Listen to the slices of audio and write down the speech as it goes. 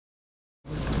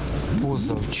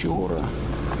Позавчора,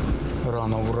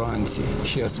 рано вранці,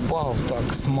 ще спав,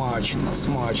 так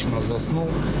смачно заснув.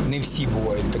 Не всі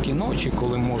бувають такі ночі,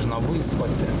 коли можна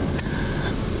виспатися.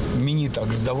 Мені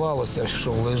так здавалося,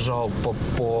 що лежав по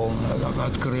повну, так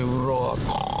відкрив рот,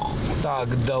 так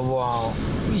давав.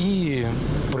 І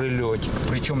прильотик.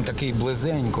 Причому такий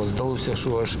близенько, здалося,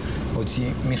 що аж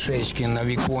оці мішечки на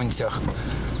віконцях,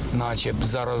 наче б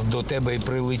зараз до тебе і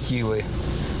прилетіли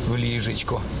в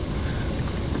ліжечко.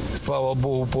 Слава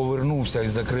Богу, повернувся і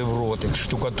закрив ротик,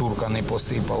 штукатурка не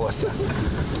посипалася.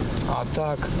 А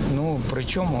так,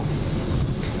 причому,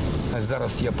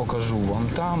 зараз я покажу вам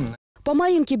там. По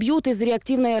Марьинке бьют из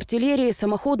реактивной артиллерии,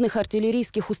 самоходных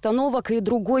артиллерийских установок и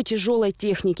другой тяжелой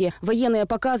техники. Военные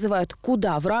показывают,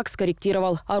 куда враг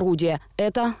скорректировал орудие.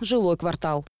 Это жилой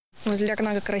квартал. Возле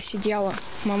окна как раз сидела.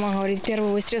 Мама говорит,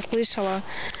 первый выстрел слышала.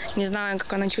 Не знаю,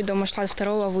 как она чудом шла от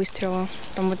второго выстрела.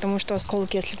 Потому что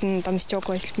осколки, если бы там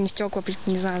стекла, если бы не стекла,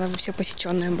 не знаю, она бы все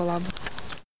посеченная была бы.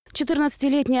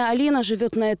 14-летняя Алина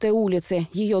живет на этой улице.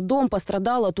 Ее дом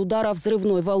пострадал от удара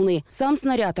взрывной волны. Сам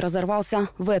снаряд разорвался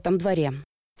в этом дворе.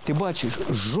 Ти бачиш,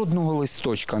 жодного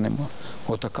листочка нема.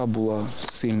 Отака була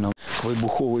сильна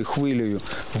вибуховою хвилею,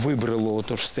 вибрало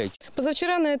отож все.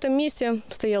 Позавчера на этом месте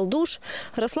стоял душ,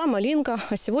 росла малинка,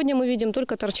 а сегодня мы видим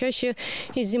только торчащие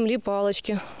из земли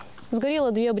палочки.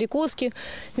 Сгорело 2 абрикоски,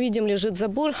 видим, лежит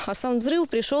забор, а сам взрыв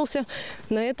пришелся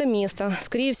на это место.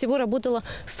 Скорее всего, работало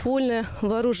ствольное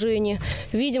вооружение.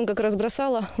 Видим, как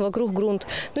разбросало вокруг грунт.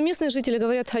 Но местные жители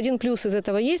говорят, один плюс из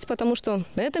этого есть, потому что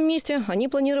на этом месте они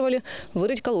планировали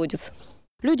вырыть колодец.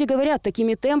 Люди говорят,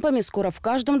 такими темпами скоро в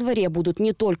каждом дворе будут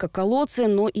не только колодцы,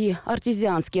 но и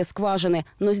артезианские скважины.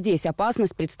 Но здесь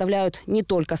опасность представляют не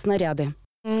только снаряды.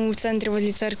 В центре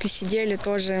возле церкви сидели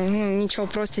тоже, ничего,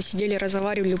 просто сидели,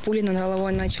 разговаривали, пули над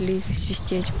головой начали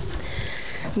свистеть.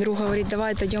 Друг говорит,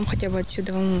 давай отойдем хотя бы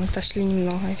отсюда, отошли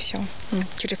немного и все.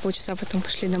 Через полчаса потом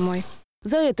пошли домой.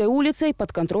 За этой улицей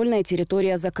подконтрольная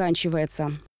территория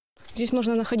заканчивается. Здесь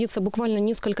можно находиться буквально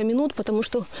несколько минут, потому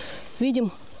что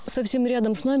видим, совсем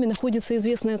рядом с нами находится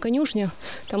известная конюшня,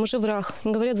 там уже враг.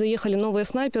 Говорят, заехали новые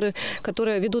снайперы,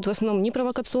 которые ведут в основном не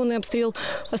провокационный обстрел,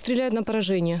 а стреляют на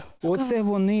поражение. Оце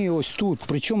вони ось тут.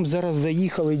 Причому зараз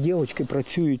заїхали, дівчатки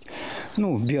працюють,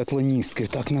 біатлоністки,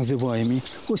 так називаємо.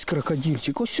 Ось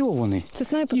крокодильчик, ось вони. Це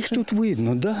снайпер? Їх тут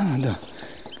видно, да.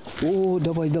 О,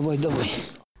 давай.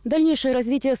 Дальнейшее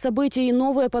развитие событий и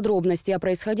новые подробности о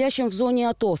происходящем в зоне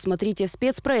АТО смотрите в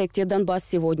спецпроекте «Донбасс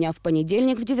сегодня» в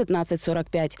понедельник в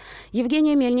 19:45.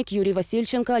 Евгения Мельник, Юрий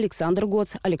Васильченко, Александр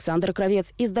Гоц, Александр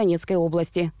Кравец из Донецкой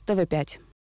области. ТВ5.